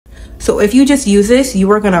So if you just use this,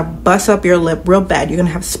 you are gonna bust up your lip real bad. You're gonna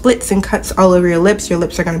have splits and cuts all over your lips. Your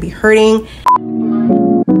lips are gonna be hurting.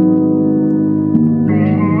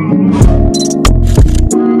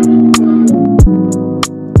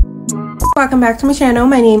 Welcome back to my channel.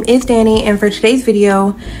 My name is Dani, and for today's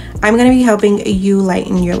video, I'm gonna be helping you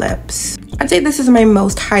lighten your lips. I'd say this is my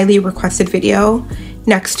most highly requested video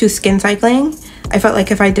next to skin cycling. I felt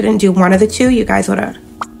like if I didn't do one of the two, you guys would've,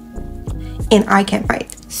 and I can't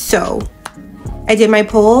fight. So I did my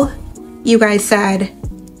poll. You guys said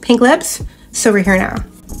pink lips, so we're here now.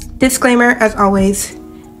 Disclaimer, as always,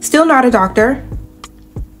 still not a doctor.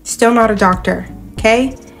 Still not a doctor,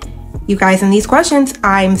 okay? You guys, in these questions,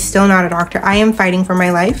 I'm still not a doctor. I am fighting for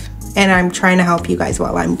my life, and I'm trying to help you guys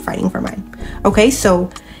while I'm fighting for mine. Okay, so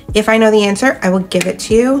if I know the answer, I will give it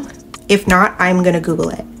to you. If not, I'm gonna Google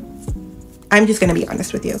it. I'm just gonna be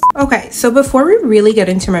honest with you. Okay, so before we really get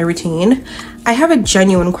into my routine, I have a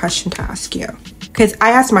genuine question to ask you, because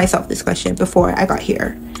I asked myself this question before I got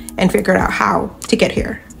here and figured out how to get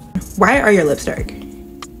here. Why are your lips dark?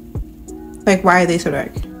 Like, why are they so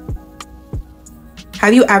dark?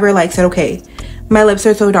 Have you ever like said, okay, my lips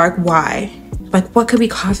are so dark, why? Like, what could be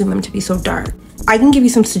causing them to be so dark? I can give you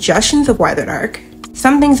some suggestions of why they're dark.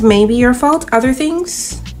 Some things may be your fault, other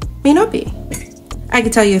things may not be. I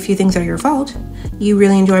could tell you a few things that are your fault. You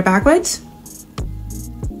really enjoy backwoods.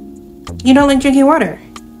 You don't like drinking water.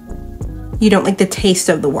 You don't like the taste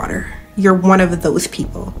of the water. You're one of those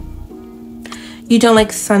people. You don't like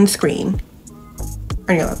sunscreen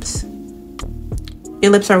on your lips.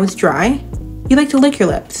 Your lips are always dry. You like to lick your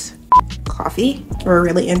lips. Coffee, we're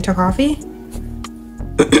really into coffee.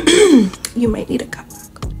 You might need a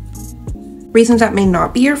cupback. Reasons that may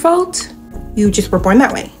not be your fault. You just were born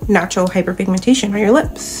that way. Natural hyperpigmentation on your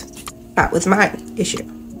lips. That was my issue.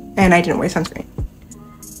 And I didn't wear sunscreen.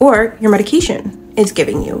 Or your medication is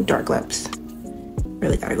giving you dark lips.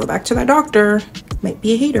 Really gotta go back to that doctor. Might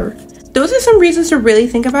be a hater. Those are some reasons to really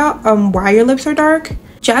think about why your lips are dark.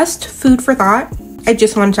 Just food for thought. I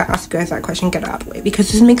just wanted to ask you guys that question, get it out of the way,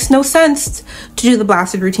 because this makes no sense to do the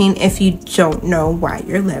blasted routine if you don't know why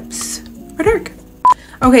your lips are dark.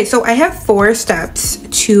 Okay, so I have 4 steps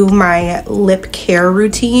to my lip care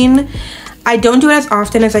routine. I don't do it as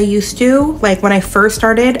often as I used to. Like when I first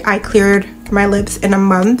started, I cleared my lips in a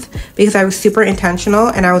month because I was super intentional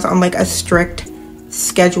and I was on like a strict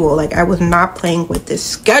schedule. Like I was not playing with this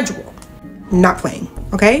schedule. Not playing,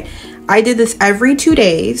 okay? I did this every 2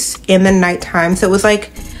 days in the nighttime. So it was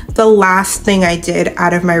like the last thing I did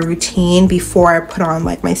out of my routine before I put on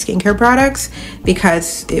like my skincare products,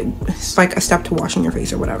 because it's like a step to washing your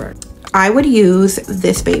face or whatever. I would use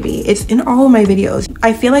this baby. It's in all of my videos.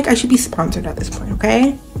 I feel like I should be sponsored at this point,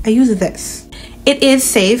 okay? I use this. It is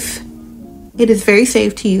safe. It is very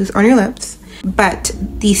safe to use on your lips, but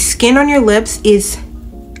the skin on your lips is,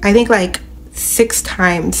 I think, like 6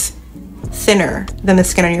 times thinner than the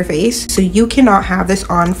skin on your face. So you cannot have this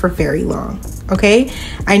on for very long, okay?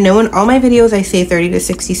 I know in all my videos I say 30 to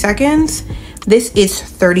 60 seconds. This is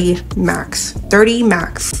 30 max. 30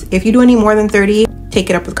 max. If you do any more than 30, take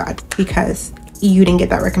it up with God, because you didn't get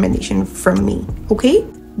that recommendation from me, okay?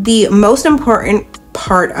 The most important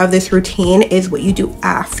part of this routine is what you do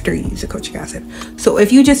after you use the kojic acid. So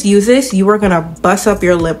if you just use this, you are gonna bust up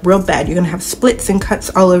your lip real bad. You're gonna have splits and cuts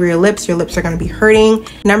all over your lips. Your lips are gonna be hurting.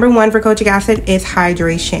 Number 1 for kojic acid is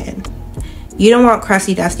hydration. You don't want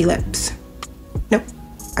crusty, dusty lips. Nope.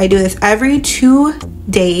 I do this every 2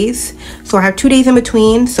 days. So I have 2 days in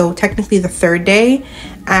between, so technically the 3rd day,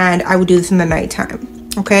 and I would do this in the nighttime.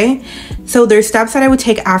 Okay, so there's steps that I would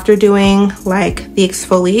take after doing like the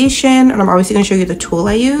exfoliation, and I'm obviously going to show you the tool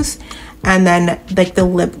I use, and then like the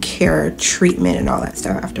lip care treatment and all that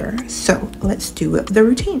stuff after. So let's do the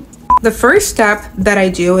routine. The first step that I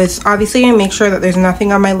do is obviously I make sure that there's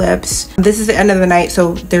nothing on my lips. This is the end of the night,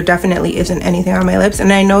 so there definitely isn't anything on my lips,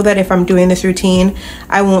 and I know that if I'm doing this routine,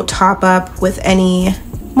 I won't top up with any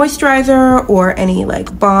moisturizer or any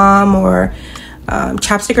like balm or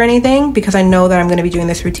chapstick or anything, because I know that I'm going to be doing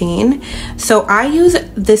this routine. So I use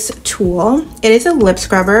this tool. It is a lip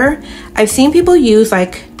scrubber. I've seen people use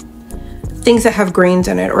like things that have grains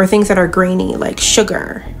in it, or things that are grainy, like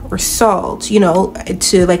sugar or salt, you know,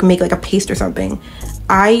 to like make like a paste or something.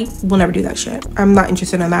 I will never do that shit. I'm not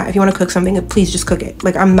interested in that. If you want to cook something, please just cook it.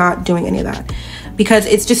 Like, I'm not doing any of that, because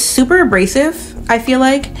it's just super abrasive, I feel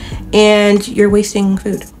like, and you're wasting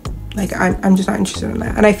food. Like, I'm just not interested in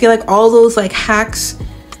that. And I feel like all those like hacks,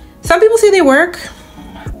 some people say they work.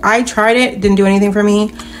 I tried it, didn't do anything for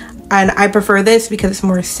me. And I prefer this because it's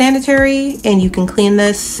more sanitary and you can clean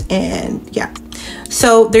this, and yeah.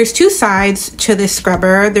 So there's two sides to this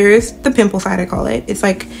scrubber. There's the pimple side, I call it. It's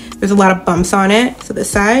like there's a lot of bumps on it, so this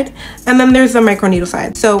side, and then there's the microneedle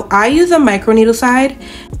side. So I use a microneedle side,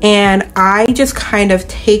 and I just kind of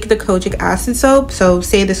take the kojic acid soap, so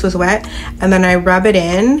say this was wet, and then I rub it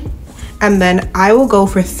in, and then I will go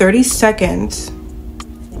for 30 seconds,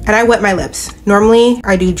 and I wet my lips. Normally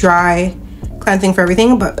I do dry cleansing for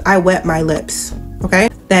everything, but I wet my lips, okay?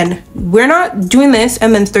 Then we're not doing this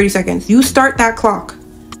and then 30 seconds. You start that clock,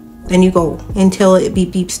 then you go until it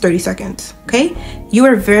beeps 30 seconds, okay? You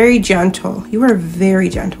are very gentle. You are very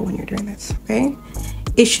gentle when you're doing this, okay?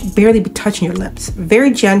 It should barely be touching your lips.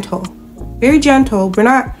 Very gentle, very gentle. We're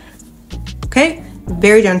not, okay?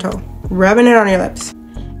 Very gentle, rubbing it on your lips.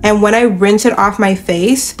 And when I rinse it off my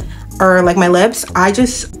face or like my lips, I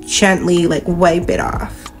just gently like wipe it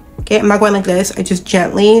off, okay? I'm not going like this. I just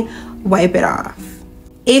gently wipe it off.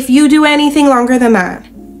 If you do anything longer than that,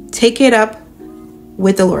 take it up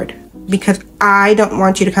with the Lord, because I don't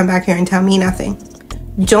want you to come back here and tell me nothing.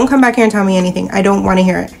 Don't come back here and tell me anything. I don't want to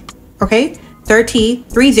hear it, okay? 30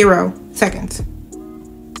 seconds.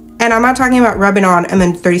 And I'm not talking about rubbing on and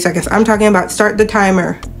then 30 seconds. I'm talking about start the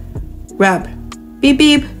timer, rub, beep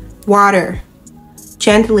beep, water,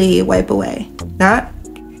 gently wipe away, not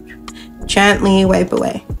gently wipe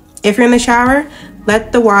away. If you're in the shower,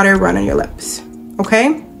 let the water run on your lips,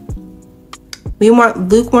 okay? We want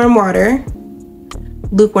lukewarm water,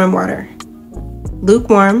 lukewarm water,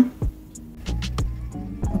 lukewarm.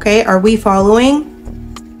 Okay, are we following?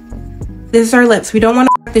 This is our lips. We don't want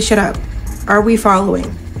to fuck this shit up. Are we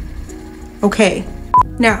following? Okay,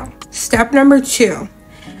 now step number 2.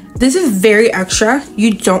 This is very extra.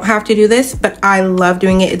 You don't have to do this, but I love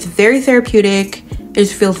doing it. It's very therapeutic. It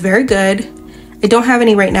just feels very good. I don't have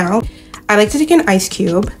any right now. I like to take an ice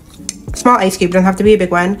cube, small ice cube, doesn't have to be a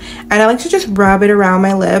big one, and I like to just rub it around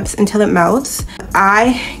my lips until it melts.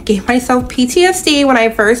 I gave myself PTSD when I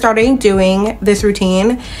first started doing this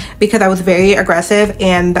routine because I was very aggressive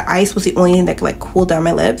and the ice was the only thing that could like cool down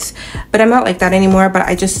my lips. But I'm not like that anymore, but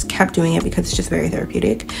I just kept doing it because it's just very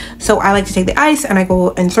therapeutic. So I like to take the ice and I go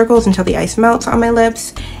in circles until the ice melts on my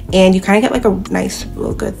lips, and you kind of get like a nice,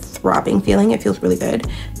 real good throbbing feeling. It feels really good.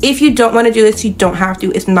 If you don't want to do this, you don't have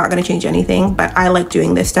to. It's not going to change anything, but I like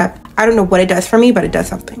doing this step. I don't know what it does for me, but it does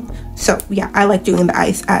something. So yeah, I like doing the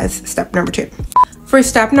ice as step number 2. For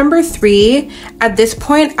step number 3, at this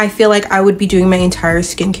point, I feel like I would be doing my entire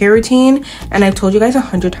skincare routine. And I've told you guys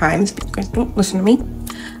 100 times, but you guys don't listen to me.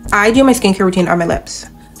 I do my skincare routine on my lips.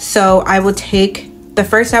 So I will take the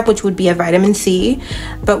first step, which would be a vitamin C.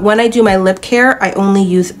 But when I do my lip care, I only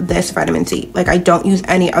use this vitamin C. Like I don't use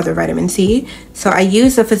any other vitamin C. So I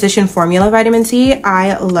use the Physician Formula vitamin C.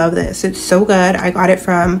 I love this. It's so good. I got it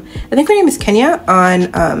from, I think her name is Kenya on,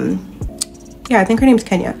 yeah, I think her name is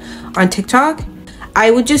Kenya on TikTok. I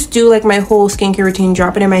would just do like my whole skincare routine,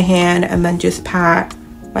 drop it in my hand, and then just pat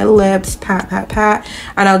my lips, pat,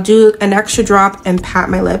 and I'll do an extra drop and pat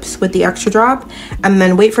my lips with the extra drop, and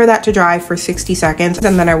then wait for that to dry for 60 seconds.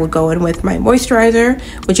 And then I would go in with my moisturizer,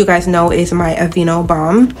 which you guys know is my AVEENO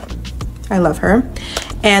balm. I love her.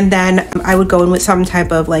 And then I would go in with some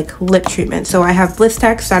type of like lip treatment. So I have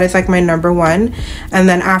Blistex, that is like my #1. And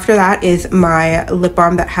then after that is my lip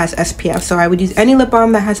balm that has SPF. So I would use any lip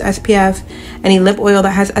balm that has SPF, any lip oil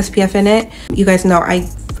that has SPF in it. You guys know I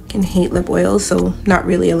fucking hate lip oils, so not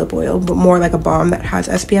really a lip oil, but more like a balm that has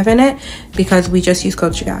SPF in it, because we just use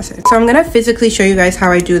kojic acid. So I'm gonna physically show you guys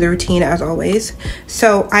how I do the routine as always.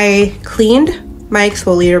 So I cleaned my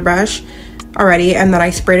exfoliator brush already, and then I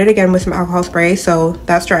sprayed it again with some alcohol spray, so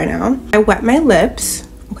that's dry now. I wet my lips,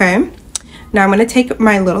 okay? Now I'm gonna take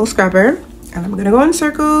my little scrubber and I'm gonna go in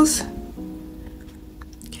circles,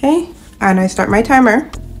 okay? And I start my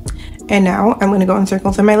timer, and now I'm gonna go in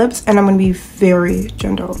circles on my lips, and I'm gonna be very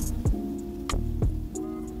gentle.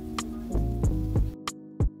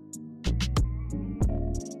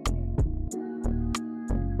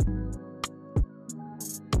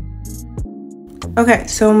 Okay,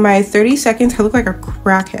 so my 30 seconds, I look like a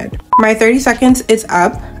crackhead. My 30 seconds is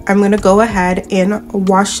up. I'm gonna go ahead and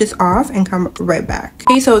wash this off and come right back.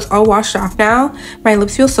 Okay, so it's all washed off now. My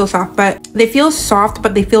lips feel so soft, but they feel soft,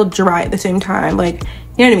 but they feel dry at the same time. Like,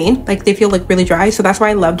 you know what I mean? Like they feel like really dry. So that's why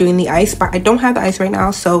I love doing the ice, but I don't have the ice right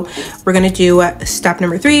now. So we're gonna do step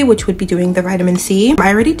number 3, which would be doing the vitamin C. I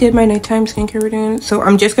already did my nighttime skincare routine. So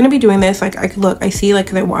I'm just gonna be doing this. Like I could look, I see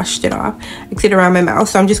like I washed it off. I can see it around my mouth.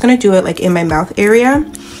 So I'm just gonna do it like in my mouth area.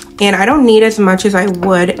 And I don't need as much as I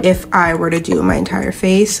would if I were to do my entire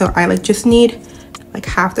face. So I like just need like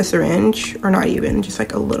half the syringe, or not even, just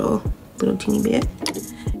like a little teeny bit.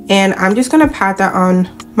 And I'm just gonna pat that on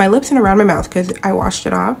my lips and around my mouth because I washed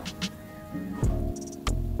it off.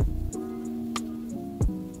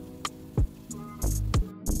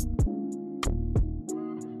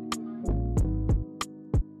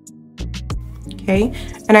 okay?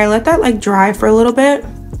 And I let that like dry for a little bit.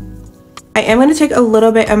 I am going to take a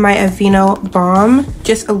little bit of my AVEENO balm,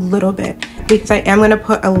 just a little bit, because I am going to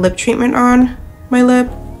put a lip treatment on my lip,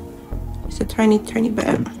 just a tiny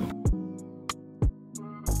bit.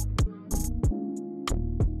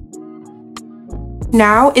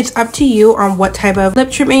 Now it's up to you on what type of lip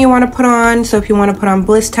treatment you want to put on. So if you want to put on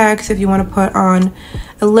Blistex, if you want to put on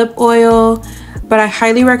a lip oil, but I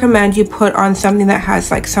highly recommend you put on something that has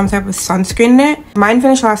like some type of sunscreen in it. Mine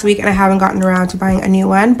finished last week and I haven't gotten around to buying a new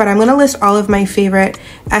one, but I'm going to list all of my favorite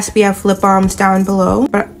SPF lip balms down below.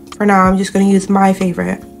 But for now, I'm just going to use my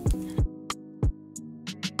favorite.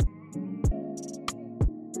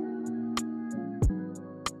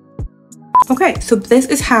 Okay, so this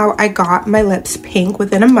is how I got my lips pink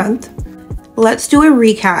within a month. Let's do a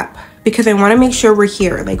recap because I want to make sure we're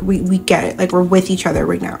here, like we get it, like we're with each other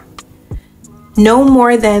right now. No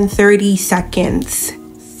more than 30 seconds,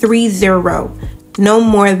 30, no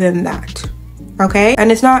more than that, okay?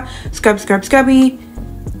 And it's not scrub, scrub, scrubby,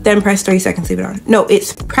 then press 30 seconds, leave it on. No,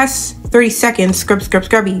 it's press 30 seconds, scrub, scrub,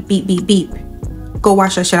 scrubby, beep, beep, beep. Go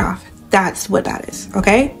wash that shit off. That's what that is,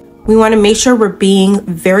 okay? We want to make sure we're being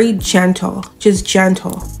very gentle, just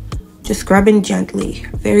scrubbing gently,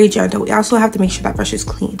 very gentle. We also have to make sure that brush is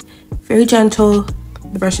clean. Very gentle,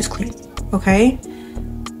 the brush is clean, okay?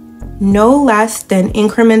 No less than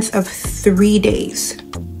increments of 3 days.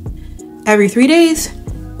 Every 3 days,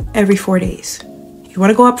 every 4 days. You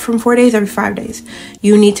want to go up from 4 days, every 5 days.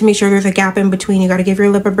 You need to make sure there's a gap in between. You got to give your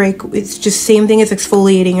lip a break. It's just same thing as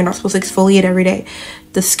exfoliating. You're not supposed to exfoliate every day.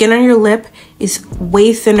 The skin on your lip is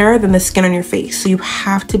way thinner than the skin on your face. So you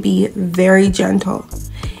have to be very gentle.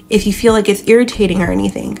 If you feel like it's irritating or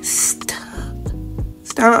anything,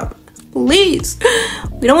 stop, please.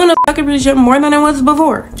 We don't want to fuck up shit more than I was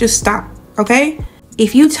before. Just stop, okay?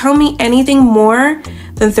 If you tell me anything more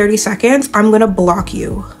than 30 seconds, I'm going to block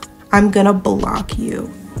you. I'm gonna block you.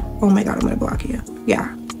 Oh my God, I'm gonna block you.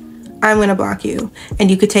 Yeah, I'm gonna block you. And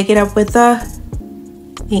you could take it up with the,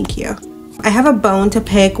 thank you. I have a bone to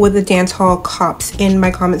pick with the dance hall cops in my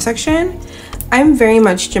comment section. I'm very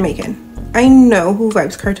much Jamaican. I know who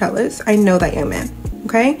Vybz Kartel is. I know that young man,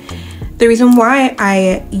 okay? The reason why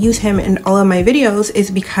I use him in all of my videos is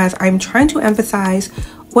because I'm trying to emphasize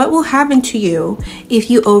what will happen to you if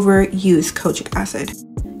you overuse kojic acid.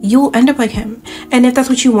 You'll end up like him. And if that's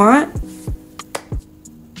what you want,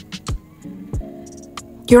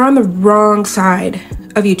 you're on the wrong side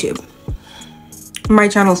of YouTube. My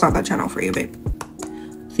channel's not that channel for you, babe.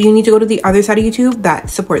 So you need to go to the other side of YouTube that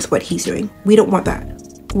supports what he's doing. We don't want that.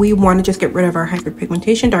 We want to just get rid of our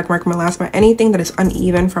hyperpigmentation, dark mark, melasma, anything that is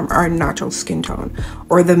uneven from our natural skin tone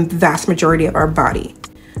or the vast majority of our body.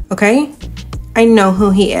 Okay? I know who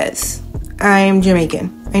he is. I'm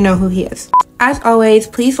Jamaican. I know who he is. As always,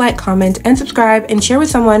 please like, comment, and subscribe, and share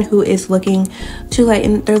with someone who is looking to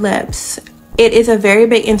lighten their lips. It is a very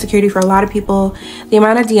big insecurity for a lot of people. The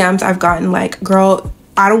amount of DMs I've gotten like, girl,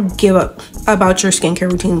 I don't give up about your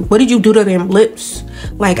skincare routine. What did you do to them lips?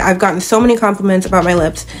 Like, I've gotten so many compliments about my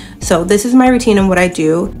lips. So this is my routine and what I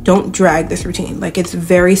do. Don't drag this routine. Like, it's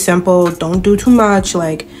very simple. Don't do too much.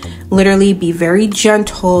 Like, literally be very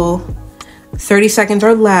gentle. 30 seconds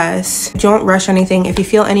or less. Don't rush anything. If you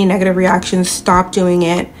feel any negative reactions, stop doing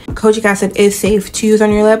it. Kojic acid is safe to use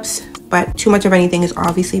on your lips, but too much of anything is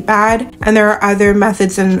obviously bad. And there are other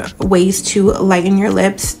methods and ways to lighten your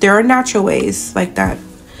lips. There are natural ways, like that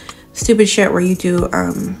stupid shit where you do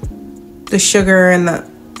the sugar and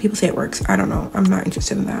the, people say it works. I don't know. I'm not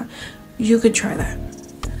interested in that. You could try that.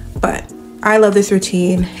 But I love this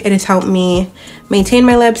routine. It has helped me maintain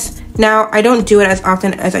my lips. Now, I don't do it as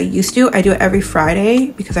often as I used to. I do it every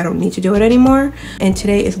Friday because I don't need to do it anymore. And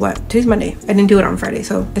today is what? Today's Monday. I didn't do it on Friday,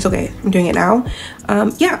 so it's okay. I'm doing it now.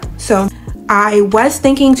 Yeah, so I was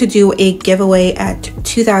thinking to do a giveaway at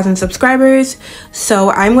 2,000 subscribers. So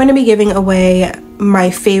I'm going to be giving away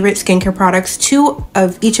my favorite skincare products, 2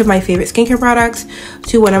 of each of my favorite skincare products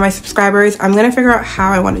to one of my subscribers. I'm going to figure out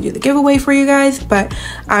how I want to do the giveaway for you guys, but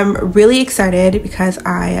I'm really excited because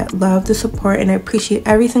I love the support and I appreciate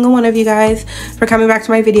every single one of you guys for coming back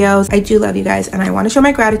to my videos. I do love you guys and I want to show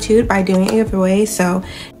my gratitude by doing a giveaway. So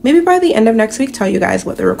maybe by the end of next week, tell you guys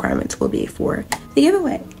what the requirements will be for the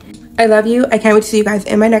giveaway. I love you. I can't wait to see you guys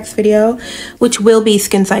in my next video, which will be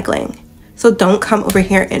skin cycling. So don't come over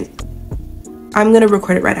here and I'm gonna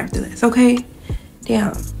record it right after this, okay?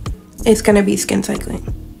 Damn, it's gonna be skin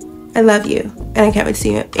cycling. I love you, and I can't wait to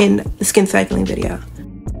see you in the skin cycling video.